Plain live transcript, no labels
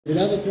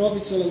Beloved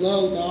Prophet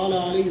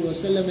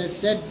ﷺ has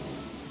said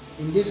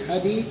in this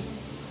hadith,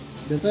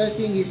 the first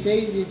thing he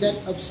says is that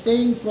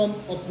abstain from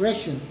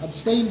oppression.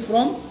 Abstain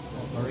from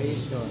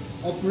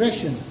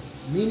oppression,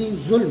 meaning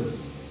zulm.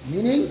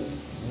 Meaning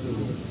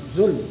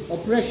zulm,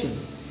 oppression.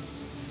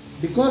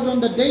 Because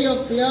on the day of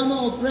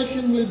Qiyamah,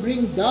 oppression will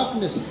bring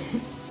darkness.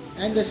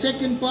 And the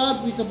second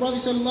part which the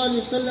Prophet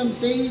ﷺ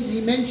says, he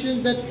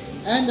mentions that,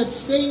 and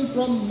abstain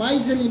from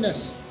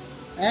miserliness.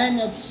 And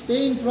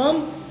abstain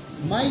from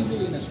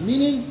miserliness,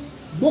 meaning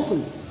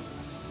bukhl.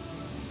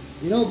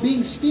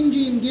 Being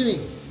stingy in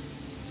giving.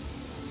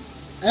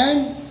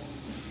 And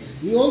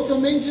he also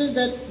mentions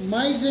that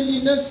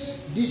miserliness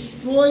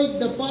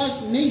destroyed the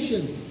past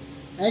nations.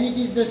 And it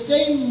is the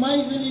same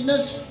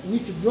miserliness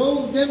which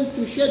drove them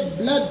to shed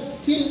blood,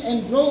 kill,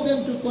 and drove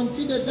them to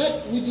consider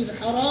that which is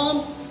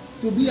haram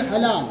to be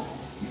halal.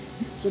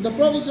 So the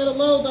Prophet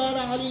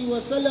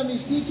ﷺ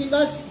is teaching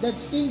us that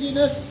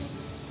stinginess,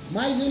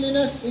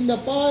 miserliness in the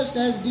past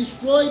has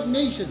destroyed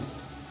nations.